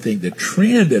main thing, the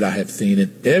trend that I have seen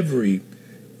in every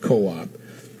co-op.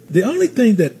 The only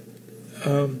thing that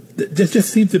just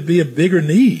seems to be a bigger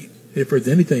need, if there's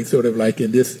anything sort of like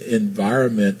in this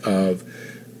environment of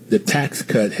the tax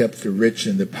cut helps the rich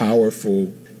and the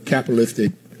powerful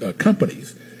capitalistic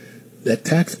companies, that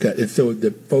tax cut. And so the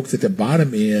folks at the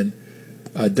bottom end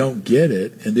don't get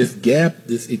it, and this gap,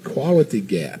 this equality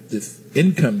gap, this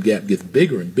income gap gets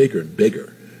bigger and bigger and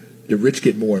bigger. The rich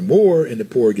get more and more, and the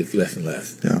poor gets less and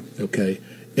less. Yeah. Okay?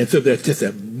 And so there's just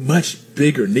a much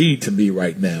bigger need to me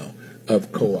right now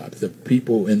of co-ops, of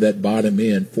people in that bottom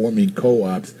end forming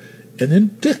co-ops, and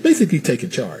then just basically taking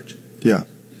charge. Yeah.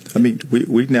 I mean,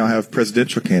 we now have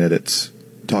presidential candidates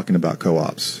talking about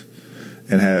co-ops,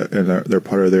 and they're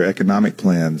part of their economic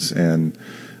plans, and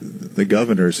the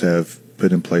governors have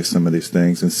put in place some of these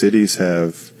things, and cities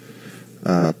have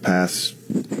passed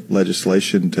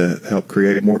legislation to help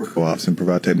create more co-ops and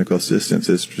provide technical assistance.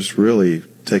 It's just really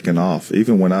taken off.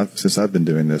 Even since I've been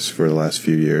doing this for the last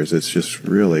few years, it's just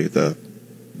really a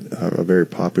very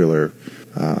popular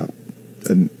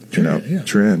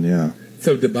trend. Yeah.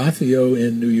 So DeBasio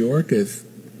in New York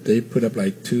they put up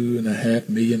like $2.5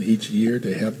 million each year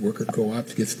to help worker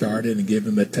co-ops get started and give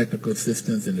them the technical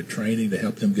assistance and the training to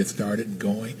help them get started and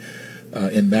going.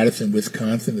 In Madison,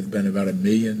 Wisconsin, it's been about $1.5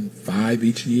 million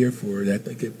each year for that.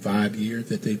 I think 5 years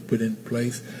that they put in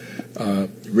place.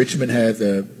 Richmond has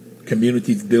a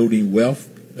communities building wealth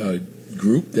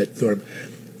group that sort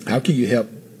of, how can you help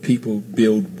people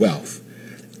build wealth?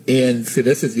 And so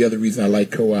this is the other reason I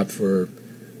like co-op for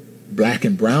black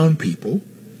and brown people,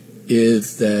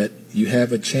 is that you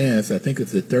have a chance. I think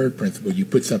it's the third principle. You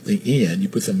put something in, you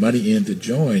put some money in to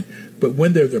join, but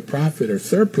when there's a profit or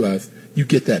surplus, you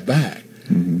get that back.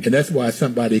 Mm-hmm. And that's why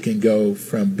somebody can go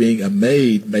from being a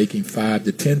maid making $5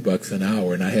 to $10 an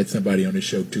hour. And I had somebody on the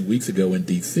show 2 weeks ago in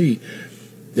D.C.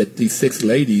 that these 6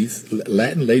 ladies,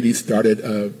 Latin ladies, started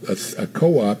a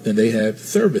co-op, and they have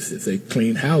services. They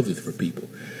clean houses for people.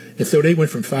 And so they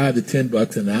went from $5 to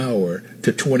 $10 an hour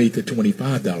to $20 to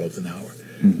 $25 an hour.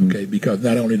 Mm-hmm. Okay, because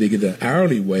not only they get an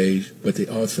hourly wage, but they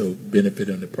also benefit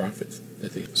on the profits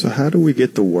that they. So how do we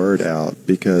get the word out?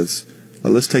 Because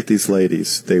let's take these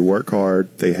ladies. They work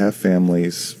hard. They have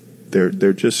families.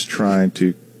 They're just trying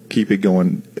to keep it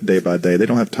going day by day. They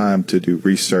don't have time to do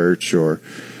research or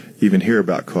even hear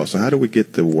about co-ops. So how do we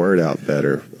get the word out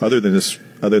better, other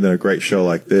than a great show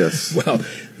like this? Well,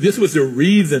 this was the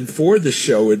reason for the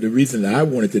show, and the reason I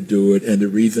wanted to do it, and the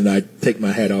reason I take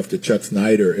my hat off to Chuck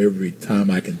Snyder every time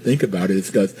I can think about it,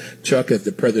 is because Chuck, as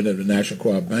the president of the National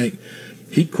Co-op Bank,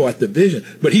 he caught the vision.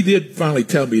 But he did finally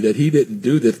tell me that he didn't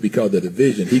do this because of the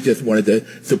vision. He just wanted to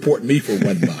support me for 1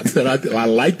 month. And I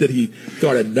like that he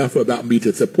thought enough about me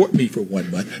to support me for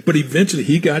 1 month. But eventually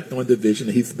he got on the vision.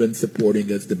 He's been supporting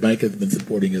us. The bank has been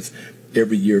supporting us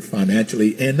every year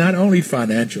financially. And not only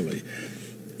financially,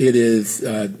 it is,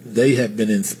 they have been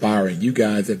inspiring. You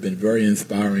guys have been very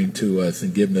inspiring to us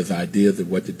and giving us ideas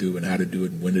of what to do and how to do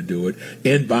it and when to do it,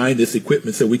 and buying this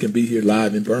equipment so we can be here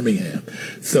live in Birmingham.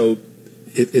 So,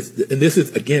 and this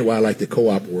is, again, why I like the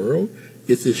co-op world.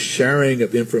 It's this sharing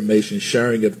of information,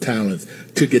 sharing of talents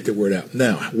to get the word out.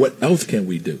 Now, what else can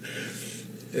we do?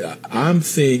 I'm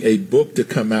seeing a book to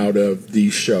come out of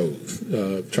these shows,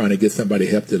 trying to get somebody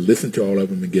to help to listen to all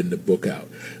of them and getting the book out.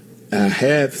 I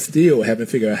haven't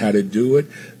figured out how to do it,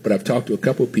 but I've talked to a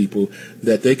couple of people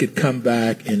that they could come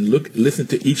back and listen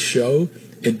to each show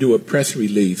and do a press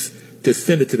release to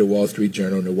send it to the Wall Street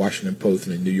Journal and the Washington Post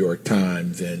and the New York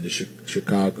Times and the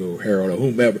Chicago Herald or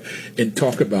whomever, and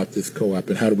talk about this co-op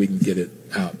and how we can get it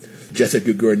out.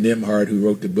 Jessica Gordon-Nimhart, who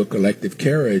wrote the book Collective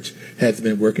Carriage, has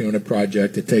been working on a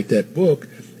project to take that book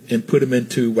and put them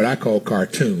into what I call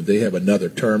cartoons. They have another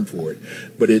term for it,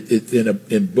 but it's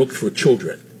in books for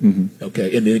children. Mm-hmm.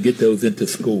 Okay, and then get those into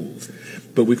schools.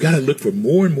 But we've got to look for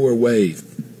more and more ways,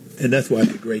 and that's why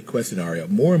it's a great question, Ariel.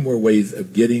 More and more ways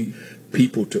of getting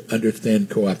people to understand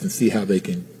co-ops and see how they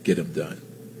can get them done.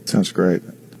 Sounds great.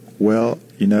 Well,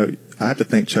 I have to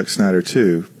thank Chuck Snyder,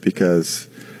 too, because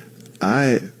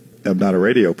I am not a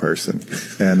radio person,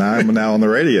 and I'm now on the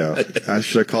radio. I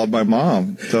should have called my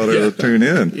mom, told her to tune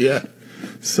in. Yeah.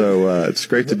 So it's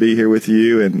great to be here with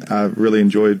you, and I've really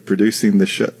enjoyed producing the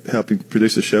show, helping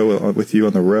produce the show with you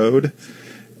on the road.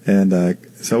 And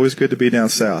it's always good to be down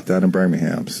south, down in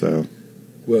Birmingham. So.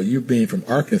 Well, you being from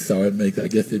Arkansas, I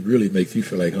guess it really makes you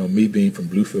feel like home. Me being from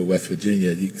Bluefield, West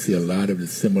Virginia, you can see a lot of the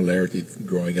similarities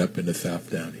growing up in the South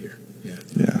down here. Yeah.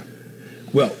 Yeah.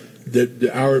 Well,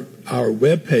 our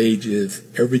webpage is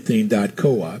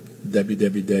everything.coop,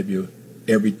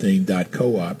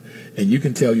 www.everything.coop, and you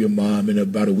can tell your mom in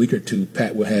about a week or two,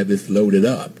 Pat will have this loaded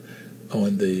up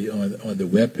on the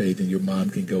webpage, and your mom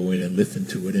can go in and listen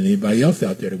to it. And anybody else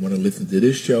out there that want to listen to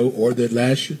this show or the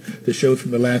shows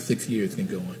from the last 6 years can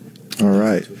go on. All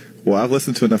right. Well, I've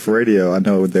listened to enough radio. I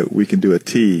know that we can do a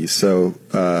tease. So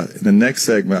in the next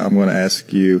segment, I'm going to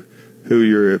ask you who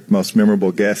your most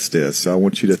memorable guest is. So I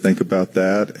want you to think about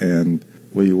that, and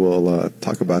we will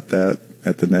talk about that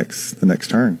at the next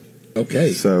turn.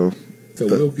 Okay. So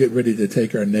we'll get ready to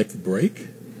take our next break.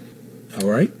 All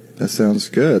right? That sounds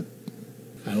good.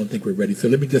 I don't think we're ready. So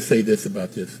let me just say this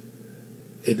about this.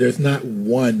 There's not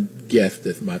one guest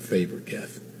that's my favorite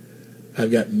guest. I've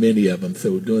got many of them.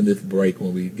 So during this break,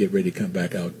 when we get ready to come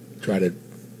back, I'll try to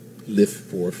list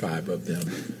 4 or 5 of them.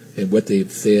 And what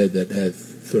they've said that has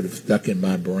sort of stuck in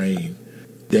my brain.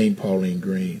 Dame Pauline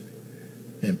Green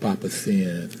and Papa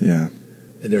Sin. Yeah.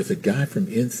 And there's a guy from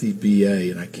NCBA,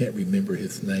 and I can't remember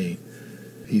his name.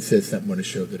 He said something on the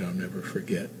show that I'll never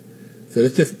forget. So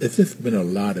it's just been a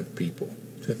lot of people.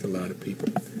 Just a lot of people.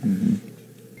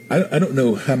 Mm-hmm. I don't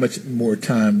know how much more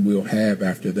time we'll have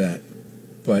after that,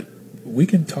 but we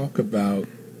can talk about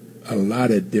a lot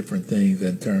of different things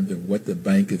in terms of what the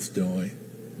bank is doing.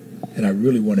 And I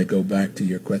really want to go back to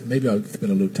your question. Maybe I'll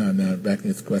spend a little time now back in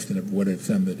this question of what are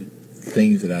some of the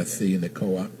things that I see in the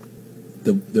co-op.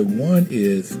 The one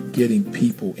is getting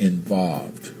people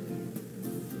involved,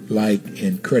 like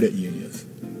in credit unions.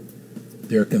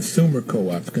 There are consumer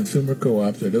co-ops. Consumer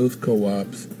co-ops are those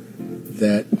co-ops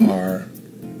that are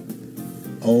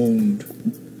owned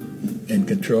and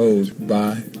controlled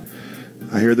by...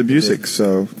 I hear the music,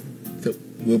 so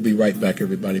we'll be right back,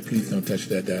 everybody. Please don't touch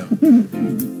that dial.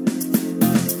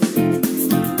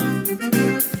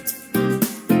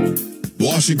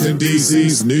 Washington,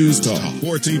 D.C.'s News Talk,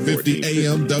 1450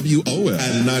 AM WOF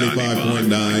and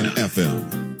 95.9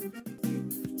 FM.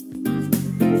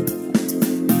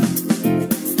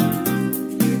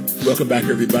 Welcome back,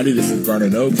 everybody. This is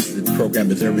Vernon Oakes. The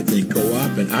program is Everything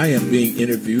Co-op, and I am being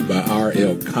interviewed by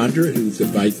RL Condra, who's the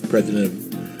Vice President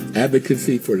of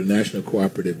Advocacy for the National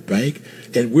Cooperative Bank.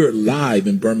 And we're live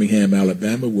in Birmingham,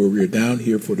 Alabama, where we're down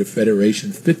here for the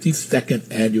Federation's 52nd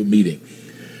annual meeting.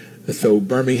 So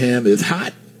Birmingham is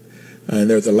hot. And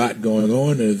there's a lot going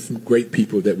on. There's some great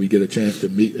people that we get a chance to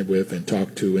meet with and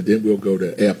talk to. And then we'll go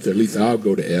to Epes, or at least I'll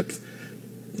go to Epes.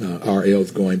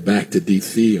 RL's going back to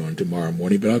D.C. on tomorrow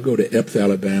morning, but I'll go to Epes,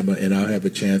 Alabama, and I'll have a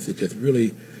chance to just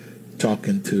really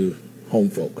talking to home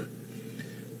folk.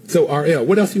 So, RL,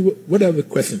 what other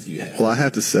questions do you have? Well, I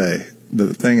have to say,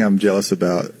 the thing I'm jealous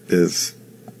about is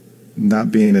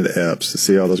not being at Epes to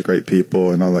see all those great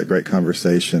people and all that great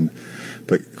conversation.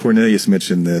 But Cornelius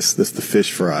mentioned this the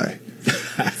fish fry.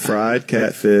 Fried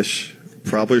catfish,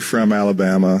 probably from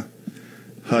Alabama,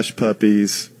 hush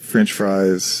puppies, French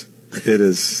fries. It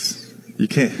is, you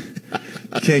can't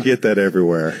get that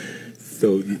everywhere.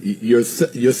 So your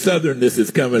southernness is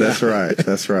coming out.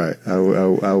 That's right.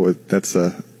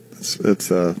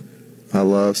 I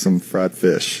love some fried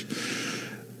fish.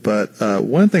 But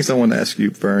one of the things I want to ask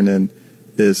you, Vernon,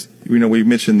 is, we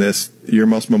mentioned this, your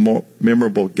most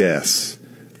memorable guests.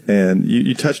 And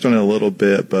you touched on it a little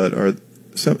bit, but are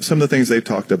some of the things they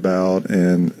talked about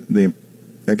and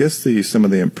some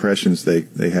of the impressions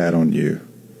they had on you?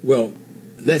 Well,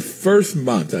 that first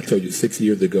month, I told you 6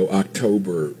 years ago,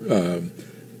 October,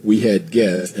 we had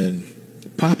guests, and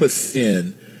Papa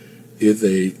Sin is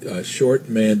a short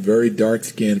man, very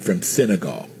dark-skinned, from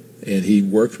Senegal, and he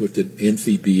works with the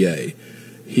NCBA.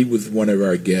 He was one of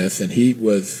our guests, and he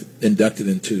was inducted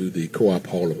into the Co-op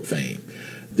Hall of Fame.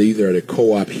 These are the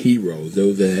co-op heroes,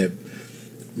 those that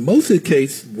have, most of the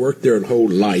case, worked their whole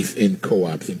life in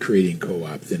co-ops and creating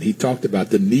co-ops. And he talked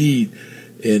about the need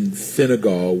in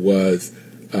Senegal was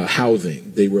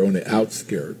housing. They were on the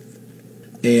outskirts.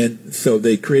 And so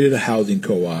they created a housing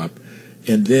co-op,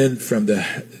 and then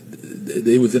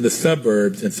they was in the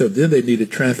suburbs, and so then they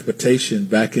needed transportation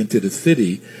back into the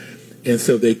city, and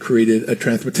so they created a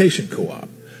transportation co-op.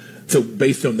 So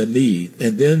based on the need,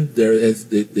 and then there, as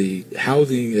the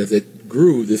housing, as it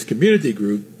grew, this community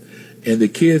grew, and the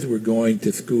kids were going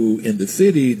to school in the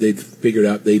city, they figured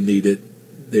out they needed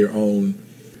their own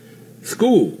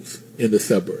schools in the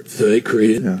suburbs. So they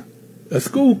created a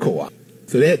school co-op.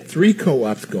 So they had 3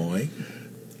 co-ops going,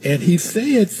 and he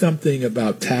said something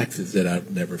about taxes that I'll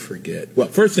never forget. Well,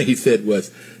 first thing he said was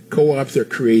co-ops are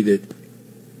created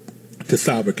to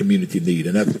solve a community need,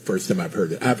 and that's the first time I've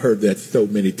heard it. I've heard that so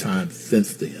many times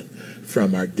since then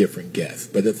from our different guests,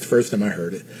 but that's the first time I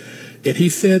heard it. And he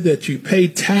said that you pay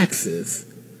taxes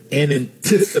in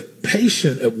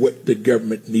anticipation of what the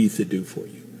government needs to do for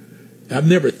you. I've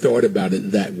never thought about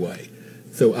it that way.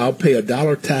 So I'll pay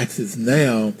 $1 taxes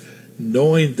now,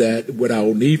 knowing that what I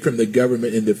will need from the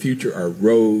government in the future are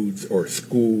roads or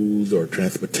schools or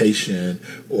transportation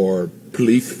or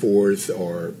police force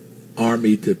or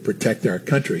army to protect our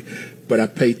country. But I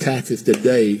pay taxes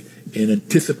today in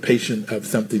anticipation of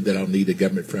something that I'll need the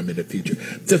government from in the future.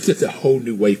 That's just a whole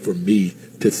new way for me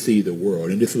to see the world.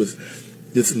 And this was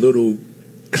this little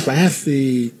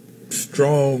classy,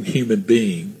 strong human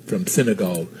being from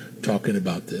Senegal talking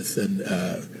about this. And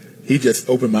he just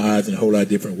opened my eyes in a whole lot of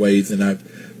different ways. And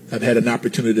I've had an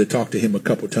opportunity to talk to him a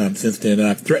couple times since then, and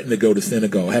I've threatened to go to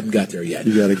Senegal. I haven't got there yet.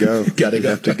 You got to go. You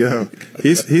have to go.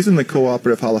 He's in the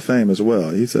Cooperative Hall of Fame as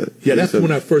well. That's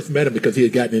when I first met him, because he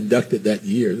had gotten inducted that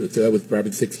year. So that was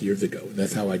probably 6 years ago. And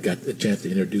that's how I got the chance to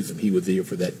introduce him. He was here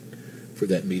for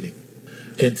that meeting.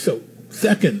 And so,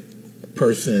 second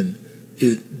person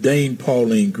is Dame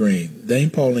Pauline Green. Dame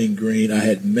Pauline Green I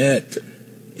had met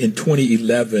in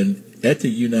 2011 at the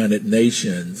United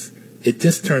Nations. It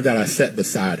just turned out I sat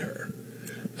beside her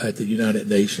at the United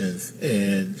Nations,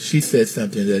 and she said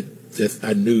something that just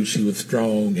I knew she was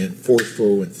strong and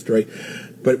forceful and straight.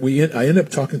 But I ended up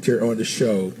talking to her on the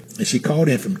show, and she called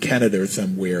in from Canada or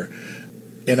somewhere,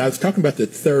 and I was talking about the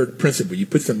third principle. You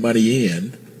put some money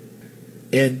in,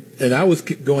 and I was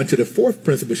going to the fourth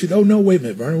principle. She said, "Oh, no, wait a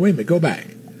minute, Vernon, wait a minute, go back.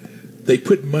 They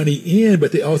put money in,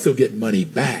 but they also get money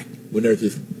back when there's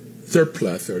this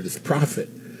surplus or this profit."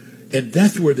 And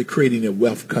that's where the creating of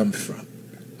wealth comes from.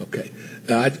 Okay.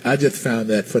 I just found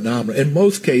that phenomenal. In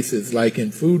most cases, like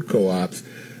in food co-ops,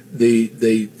 the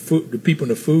people in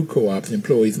the food co-ops,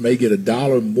 employees, may get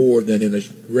 $1 more than in a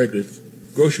regular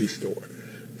grocery store,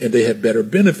 and they have better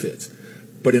benefits.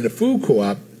 But in a food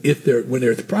co-op, when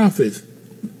there's profits,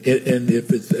 and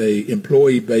if it's a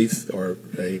employee base or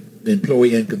a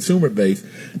employee and consumer base,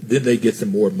 then they get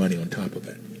some more money on top of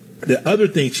it. The other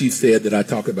thing she said that I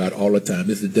talk about all the time,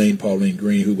 this is Dame Pauline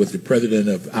Green, who was the president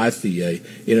of ICA,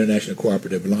 International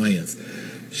Cooperative Alliance.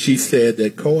 She said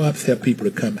that co-ops help people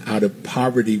to come out of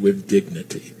poverty with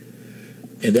dignity.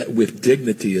 And that with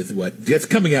dignity is what, just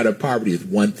coming out of poverty is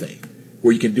one thing.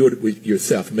 where you can do it with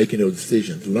yourself, making those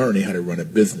decisions, learning how to run a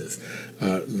business,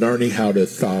 learning how to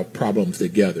solve problems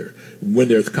together. When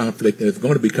there's conflict, there's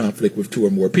going to be conflict with two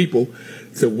or more people.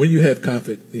 So when you have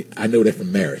conflict, I know that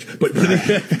from marriage, but when you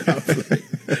have conflict,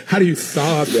 how do you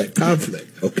solve that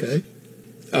conflict? Okay.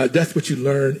 That's what you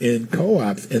learn in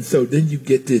co-ops. And so then you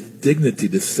get this dignity,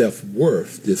 this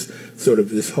self-worth, this sort of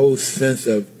this whole sense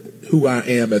of who I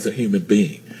am as a human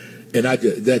being. And I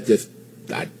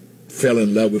fell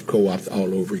in love with co-ops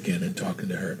all over again and talking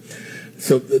to her.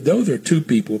 So those are two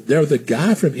people. There was a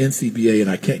guy from NCBA, and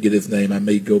I can't get his name. I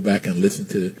may go back and listen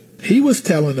to it. He was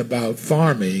telling about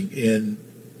farming in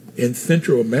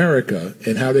Central America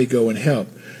and how they go and help.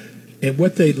 And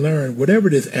what they learned, whatever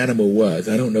this animal was,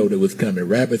 I don't know that was coming,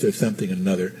 rabbits or something or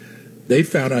another, they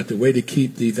found out the way to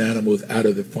keep these animals out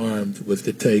of the farms was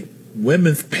to take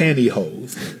women's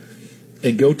pantyhose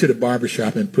and go to the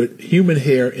barbershop and put human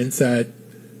hair inside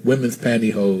women's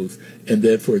pantyhose, and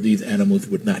therefore these animals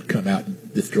would not come out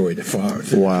and destroy the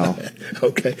farms. Wow.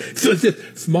 Okay. So it's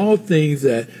just small things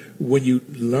that when you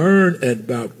learn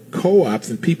about co-ops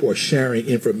and people are sharing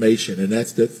information, and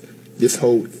that's this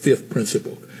whole fifth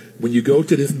principle. When you go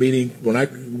to this meeting,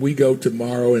 we go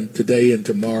tomorrow and today and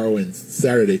tomorrow and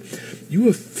Saturday, you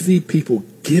will see people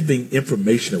giving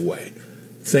information away.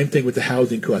 Same thing with the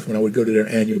housing co-ops when I would go to their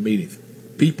annual meetings.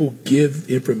 People give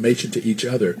information to each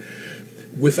other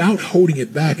without holding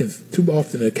it back. And too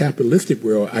often in a capitalistic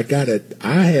world, I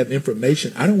have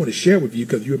information I don't want to share with you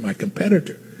because you're my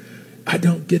competitor. I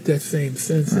don't get that same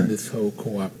sense in this whole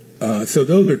co-op. So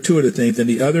those are two of the things. And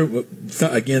the other,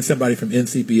 again, somebody from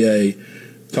NCBA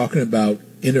talking about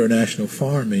international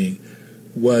farming,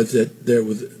 was that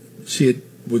she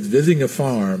was visiting a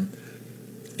farm,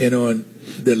 and on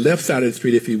the left side of the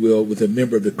street, if you will, was a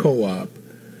member of the co-op,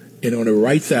 and on the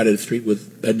right side of the street was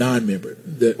a non-member.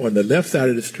 On the left side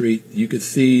of the street, you could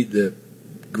see the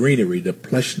greenery, the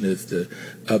plushness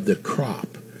of the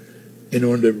crop, and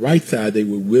on the right side, they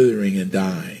were withering and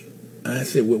dying. And I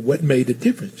said, well, what made the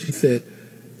difference? She said,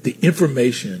 the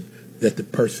information that the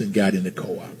person got in the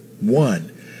co-op.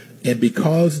 One, and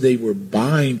because they were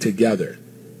buying together,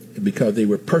 and because they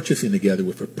were purchasing together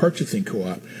with a purchasing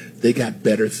co-op, they got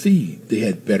better seed. They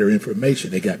had better information.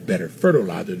 They got better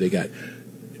fertilizer. They got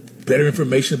better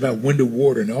information about when to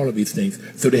water and all of these things.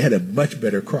 So they had a much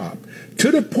better crop.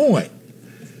 To the point,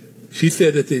 she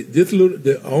said that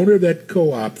the owner of that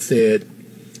co-op said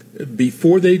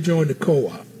before they joined the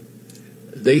co-op,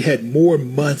 they had more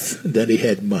months than they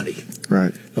had money.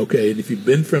 Right. Okay, and if you've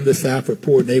been from the South or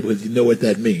poor neighborhoods, you know what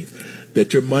that means.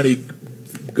 That your money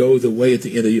goes away at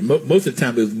the end of the year. Most of the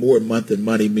time, it was more month than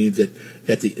money means that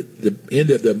at the end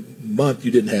of the month,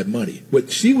 you didn't have money. What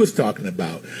she was talking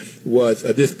about was,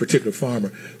 this particular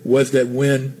farmer, was that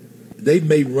when they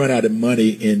may run out of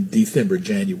money in December,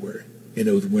 January, in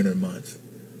those winter months,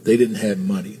 they didn't have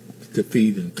money to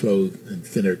feed and clothe and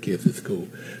send their kids to school.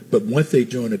 But once they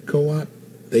joined a co-op,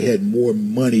 they had more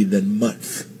money than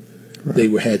months. Right. They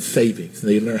had savings.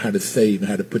 They learned how to save and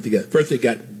how to put together. First, they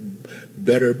got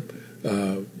better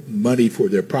money for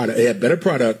their product. They had better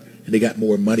product, and they got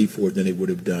more money for it than they would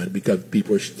have done because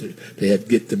they had to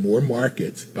get to more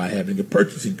markets by having a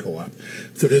purchasing co-op.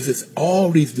 So there's all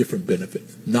these different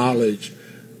benefits: knowledge,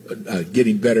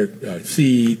 getting better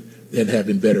seed, and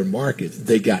having better markets.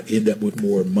 They end up with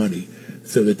more money,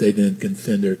 so that they then can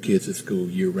send their kids to school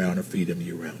year-round or feed them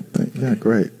year-round. Yeah,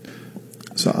 great.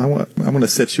 So I want to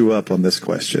set you up on this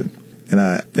question, and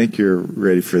I think you're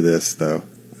ready for this, though.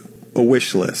 A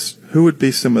wish list. Who would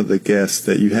be some of the guests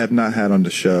that you have not had on the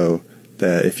show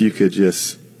that if you could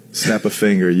just snap a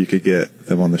finger, you could get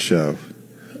them on the show?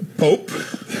 Pope.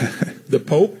 The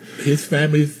Pope, his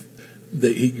family's,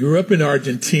 he grew up in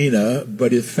Argentina,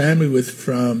 but his family was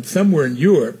from somewhere in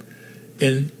Europe,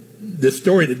 and the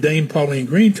story that Dame Pauline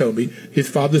Green told me, his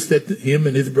father set him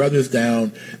and his brothers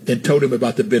down and told him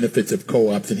about the benefits of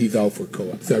co-ops, and he's all for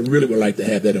co-ops. So I really would like to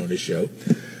have that on the show.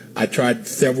 I tried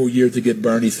several years to get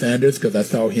Bernie Sanders because I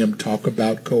saw him talk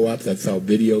about co-ops. I saw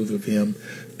videos of him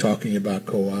talking about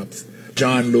co-ops.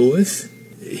 John Lewis,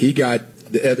 he got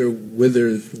the Estelle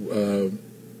Withers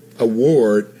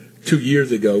Award 2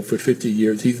 years ago for 50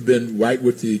 years. He's been right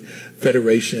with the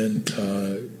Federation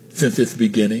since its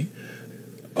beginning.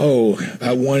 Oh,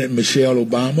 I wanted Michelle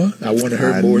Obama. I wanted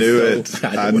her more so.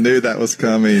 I knew that was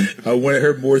coming. I wanted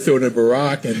her more so than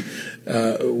Barack.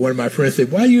 And one of my friends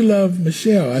said, "Why you love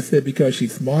Michelle?" I said, "Because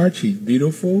she's smart, she's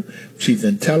beautiful, she's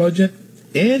intelligent,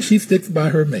 and she sticks by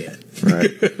her man."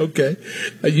 Right. Okay.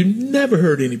 You never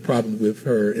heard any problems with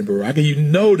her and Barack, and you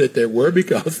know that there were,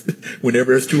 because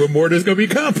whenever there's two or more, there's going to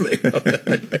be conflict.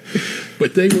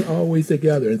 But they were always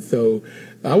together, and so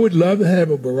I would love to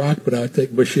have a Barack, but I'd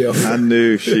take Michelle. I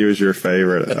knew she was your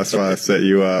favorite. That's why I set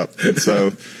you up. So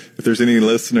if there's any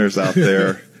listeners out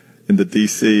there in the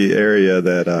D.C. area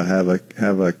that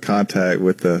have a contact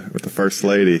with the First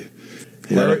Lady,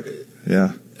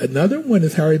 yeah. Another one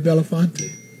is Harry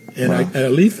Belafonte. And wow.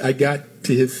 at least I got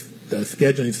to his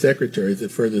scheduling secretaries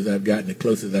as further as I've gotten, the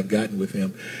closest I've gotten with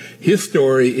him. His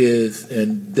story is,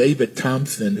 and David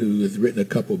Thompson, who has written a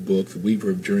couple of books,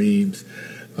 Weaver of Dreams,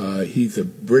 he's a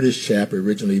British chap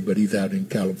originally, but he's out in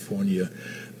California.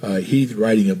 He's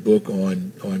writing a book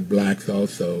on blacks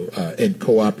also, and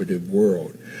cooperative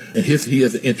world. And he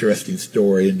has an interesting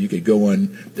story, and you could go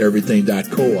on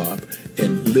everything.coop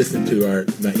and listen to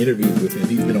my interviews with him.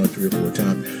 He's been on 3 or 4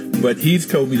 times. But he's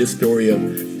told me the story of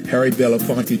Harry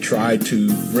Belafonte tried to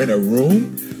rent a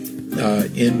room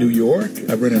in New York,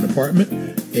 rent an apartment,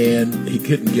 and he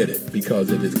couldn't get it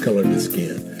because of his color of his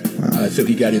skin. Wow. So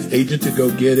he got his agent to go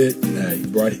get it. He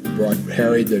brought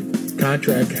Harry the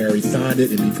contract. Harry signed it,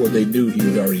 and before they knew, he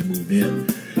was already moved in.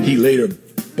 He later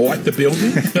bought the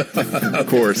building. Of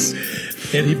course.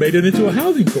 And he made it into a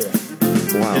housing co-op.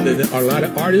 Wow. And then a lot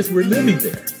of artists were living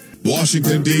there.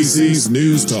 Washington, D.C.'s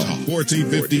News Talk,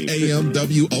 1450 AM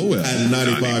WOL and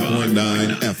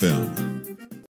 95.9 FM.